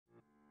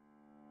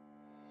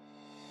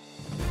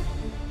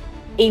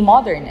a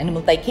modern and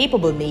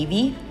multi-capable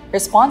Navy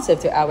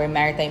responsive to our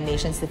maritime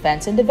nation's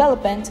defense and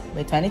development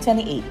by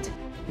 2028.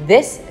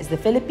 This is the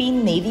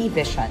Philippine Navy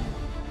vision.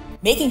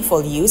 Making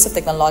full use of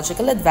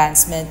technological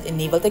advancement in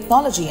naval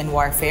technology and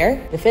warfare,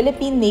 the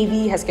Philippine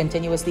Navy has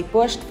continuously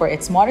pushed for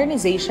its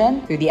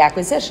modernization through the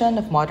acquisition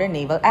of modern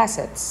naval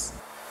assets.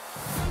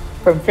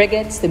 From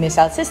frigates to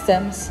missile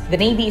systems, the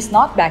Navy is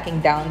not backing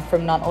down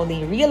from not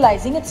only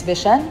realizing its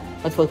vision,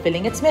 but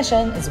fulfilling its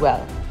mission as well.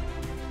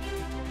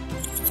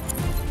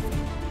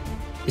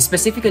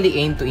 Specifically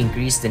aimed to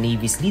increase the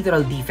Navy's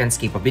littoral defense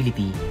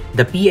capability,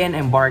 the PN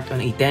embarked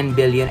on a 10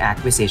 billion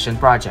acquisition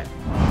project,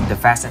 the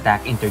Fast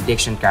Attack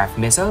Interdiction Craft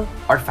Missile,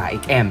 or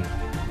FAIC-M.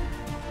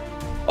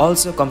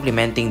 Also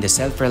complementing the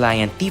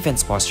Self-Reliant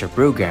Defense Posture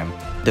Program,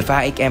 the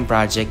FAIC-M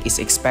project is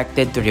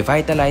expected to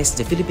revitalize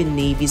the Philippine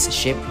Navy's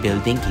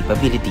shipbuilding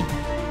capability.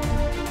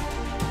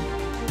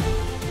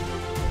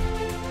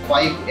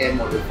 FAIC-M,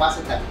 or the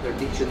Fast Attack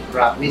Interdiction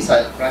Craft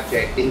Missile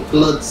Project,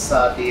 includes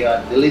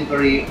the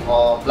delivery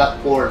of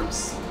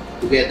platforms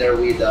together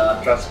with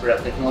transfer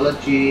of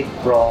technology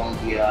from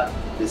the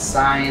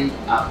design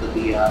up to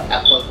the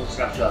actual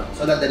construction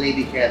so that the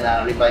Navy can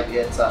revive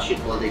its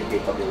shipbuilding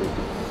capability.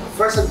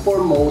 First and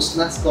foremost,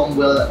 NASCOM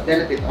will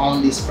benefit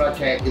on this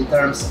project in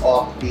terms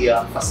of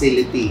the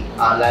facility,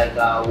 like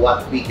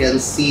what we can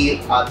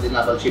see at the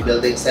Naval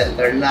Shipbuilding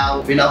Center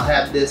now. We now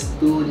have these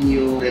two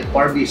new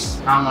refurbished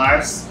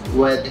hangars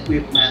with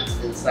equipment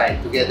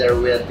inside, together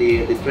with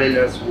the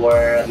trailers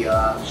where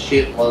the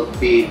ship will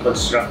be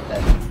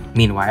constructed.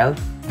 Meanwhile,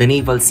 the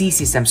Naval Sea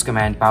Systems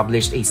Command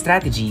published a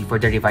strategy for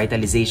the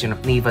revitalization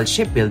of naval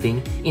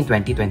shipbuilding in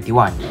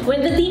 2021.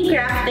 When the team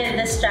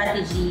crafted the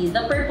strategy,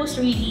 the purpose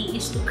really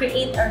is to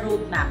create a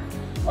roadmap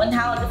on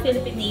how the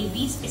Philippine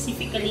Navy,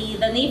 specifically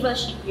the Naval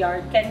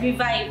Shipyard, can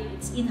revive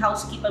its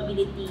in-house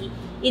capability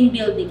in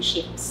building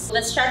ships.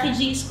 The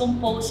strategy is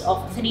composed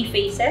of 3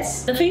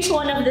 phases. The phase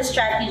 1 of the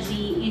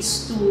strategy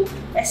is to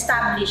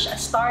establish a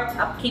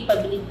startup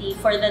capability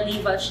for the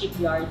Naval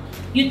Shipyard,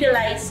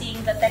 utilizing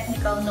the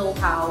technical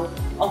know-how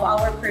of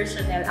our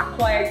personnel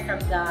acquired from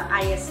the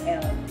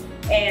ISL.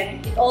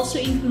 And it also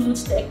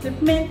includes the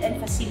equipment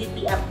and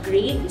facility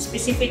upgrade,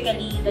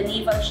 specifically the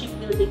Naval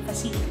Shipbuilding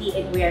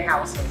Facility and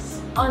warehouses.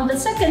 On the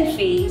second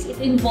phase, it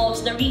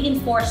involves the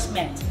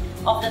reinforcement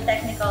of the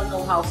technical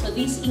know-how. So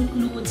this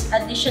includes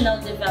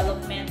additional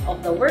development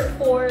of the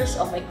workforce,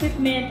 of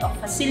equipment, of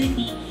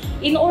facility,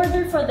 in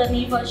order for the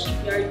Naval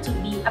Shipyard to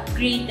be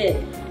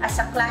upgraded as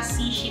a Class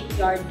C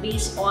shipyard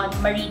based on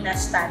Marina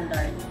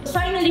standard.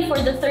 Finally, for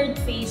the third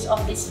phase of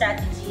this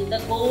strategy,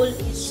 the goal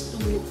is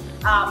to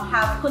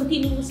have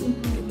continuous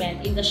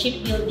improvement in the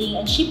shipbuilding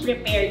and ship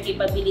repair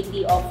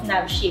capability of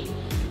NavShip.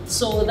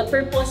 So the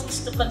purpose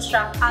is to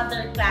construct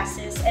other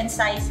classes and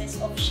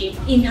sizes of ship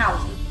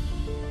in-house.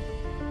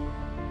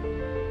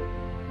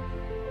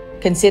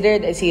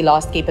 Considered as a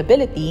lost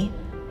capability,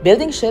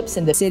 building ships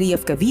in the city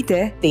of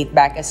Cavite date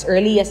back as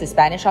early as the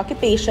Spanish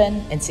occupation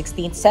in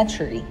 16th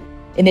century.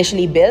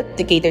 Initially built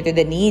to cater to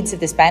the needs of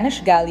the Spanish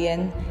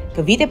galleon,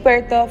 Cavite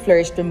Puerto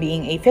flourished from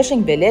being a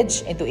fishing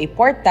village into a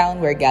port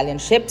town where galleon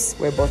ships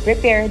were both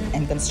repaired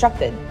and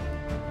constructed.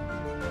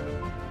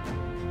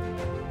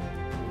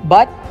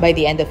 But by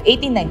the end of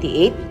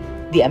 1898,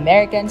 the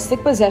Americans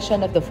took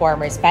possession of the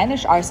former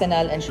Spanish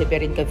arsenal and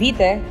shipyard in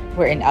Cavite,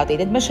 wherein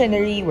outdated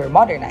machinery were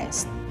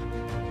modernized.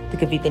 The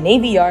Cavite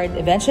Navy Yard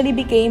eventually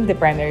became the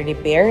primary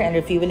repair and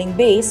refueling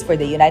base for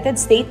the United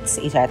States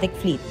Asiatic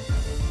Fleet.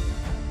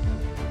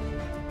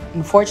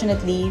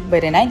 Unfortunately,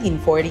 by the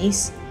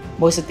 1940s,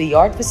 most of the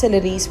yard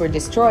facilities were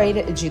destroyed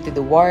due to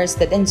the wars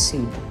that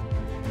ensued.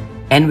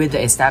 And with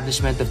the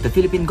establishment of the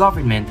Philippine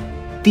government,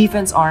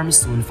 defense arms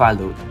soon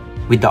followed,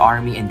 with the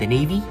Army and the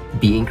Navy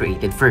being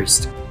created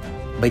first.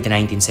 By the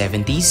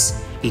 1970s,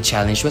 a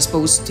challenge was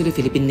posed to the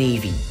Philippine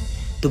Navy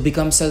to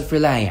become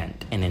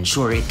self-reliant and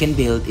ensure it can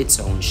build its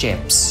own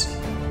ships.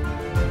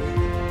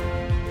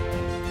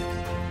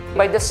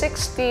 By the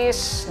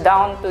 60s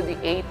down to the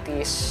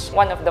 80s,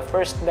 one of the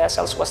first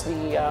vessels was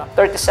the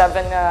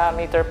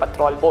 37-meter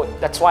patrol boat.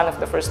 That's one of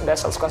the first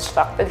vessels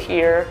constructed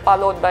here,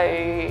 followed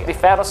by the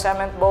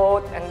ferro-cement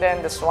boat, and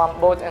then the swamp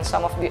boat, and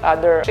some of the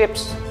other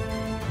ships.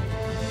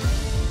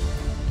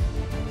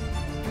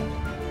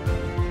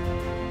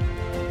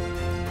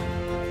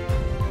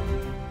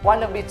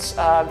 One of its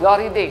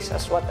glory days,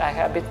 as what I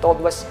have been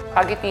told, was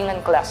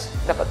Kagitingan class,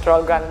 the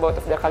patrol gunboat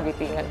of the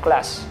Kagitingan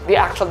class. The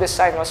actual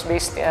design was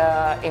based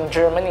in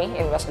Germany,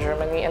 in West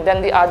Germany, and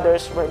then the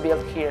others were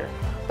built here.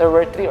 There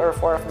were 3 or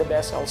 4 of the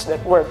vessels that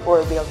were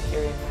built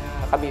here in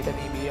Cavite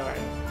Navy Yard.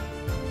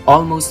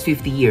 Almost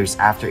 50 years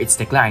after its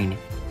decline,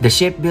 the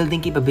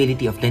shipbuilding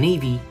capability of the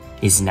Navy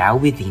is now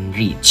within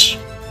reach.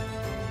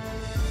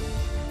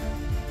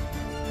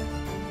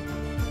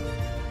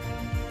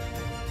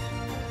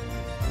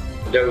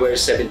 There were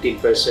 17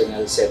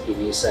 personnel set in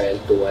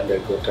Israel to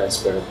undergo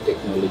transfer of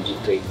technology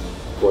training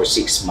for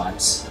 6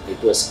 months.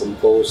 It was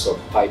composed of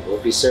 5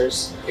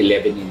 officers,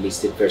 11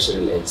 enlisted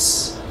personnel, and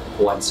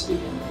 1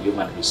 civilian.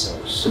 human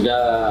resource.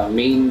 The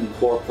main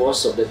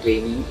purpose of the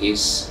training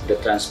is the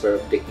transfer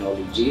of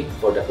technology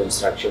for the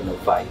construction of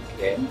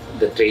FAIC-M.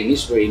 The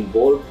trainees were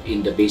involved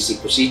in the basic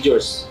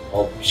procedures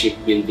of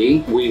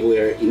shipbuilding. We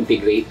were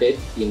integrated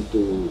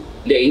into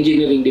the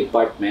engineering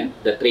department.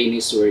 The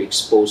trainees were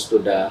exposed to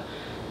the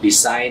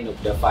design of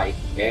the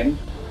FAIC-M.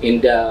 In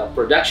the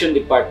production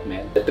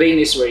department, the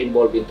trainees were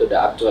involved into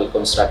the actual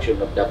construction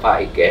of the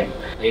FAIC-M.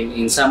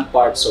 In some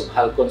parts of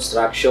hull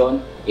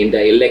construction, in the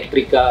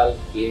electrical,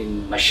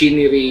 in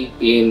machinery,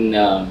 in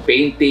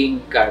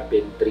painting,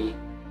 carpentry.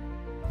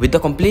 With the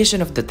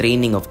completion of the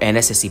training of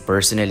NSSC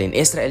personnel in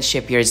Israel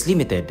Shipyards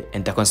Limited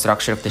and the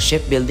construction of the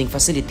shipbuilding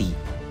facility,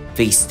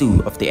 Phase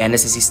 2 of the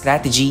NSSC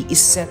strategy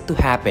is set to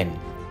happen.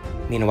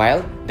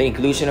 Meanwhile, the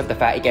inclusion of the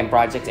FAIC-M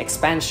project's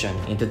expansion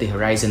into the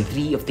Horizon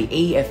 3 of the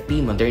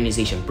AFP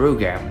modernization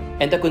program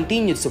and the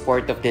continued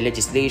support of the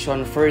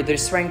legislation further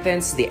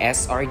strengthens the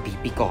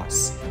SRDP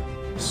cause.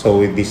 So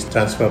with this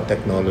transfer of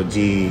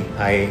technology,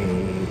 I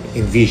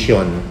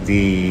envision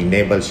the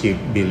Naval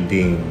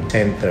Shipbuilding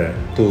Center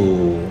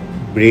to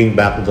bring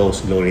back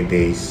those glory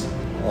days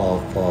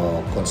of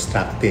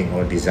constructing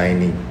or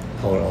designing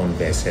our own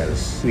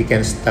vessels. We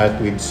can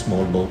start with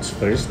small boats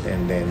first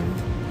and then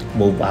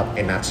move up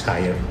a notch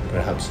higher,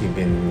 perhaps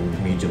even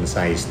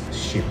medium-sized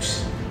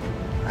ships.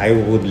 I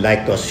would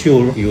like to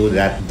assure you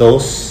that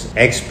those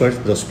experts,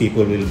 those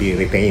people will be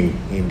retained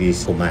in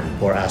this command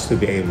for us to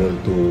be able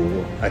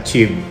to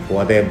achieve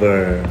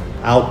whatever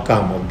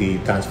outcome of the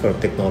transfer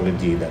of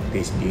technology that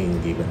is being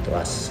given to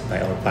us by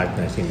our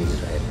partners in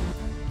Israel.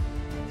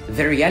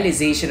 The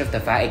realization of the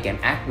FAIC-M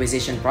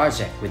acquisition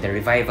project with the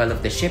revival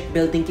of the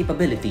shipbuilding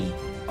capability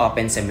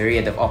opens a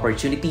myriad of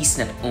opportunities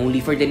not only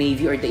for the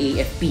Navy or the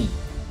AFP,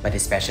 but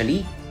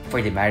especially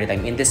for the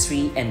maritime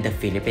industry and the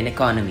Philippine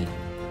economy.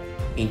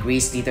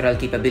 Increased littoral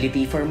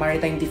capability for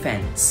maritime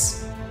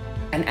defense.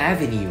 An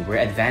avenue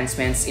where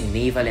advancements in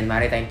naval and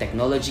maritime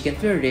technology can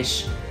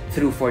flourish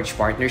through forged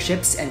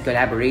partnerships and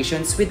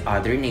collaborations with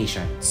other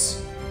nations.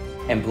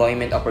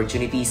 Employment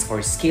opportunities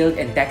for skilled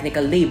and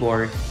technical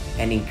labor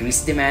and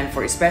increased demand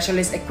for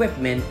specialist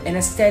equipment and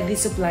a steady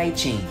supply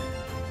chain.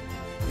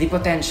 The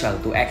potential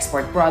to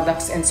export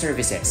products and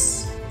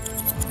services.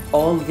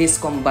 All this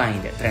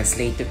combined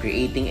translate to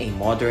creating a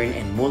modern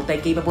and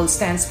multi-capable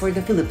stance for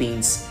the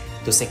Philippines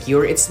to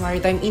secure its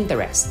maritime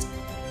interest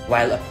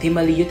while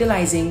optimally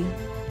utilizing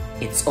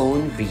its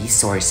own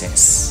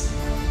resources.